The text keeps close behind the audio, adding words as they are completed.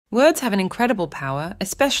Words have an incredible power,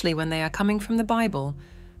 especially when they are coming from the Bible.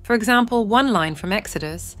 For example, one line from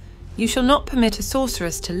Exodus, "You shall not permit a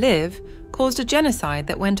sorceress to live," caused a genocide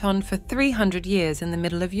that went on for 300 years in the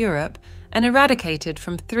middle of Europe and eradicated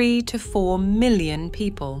from 3 to 4 million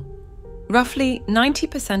people. Roughly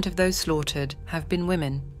 90% of those slaughtered have been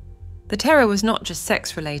women. The terror was not just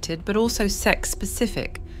sex-related, but also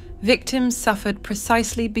sex-specific. Victims suffered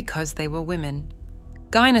precisely because they were women.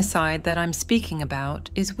 Gynocide that I'm speaking about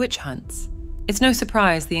is witch hunts. It's no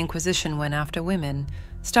surprise the Inquisition went after women.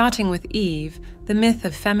 Starting with Eve, the myth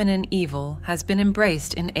of feminine evil has been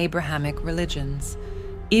embraced in Abrahamic religions.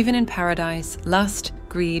 Even in paradise, lust,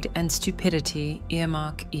 greed, and stupidity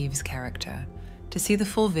earmark Eve's character. To see the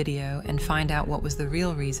full video and find out what was the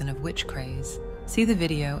real reason of witch craze, see the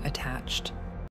video attached.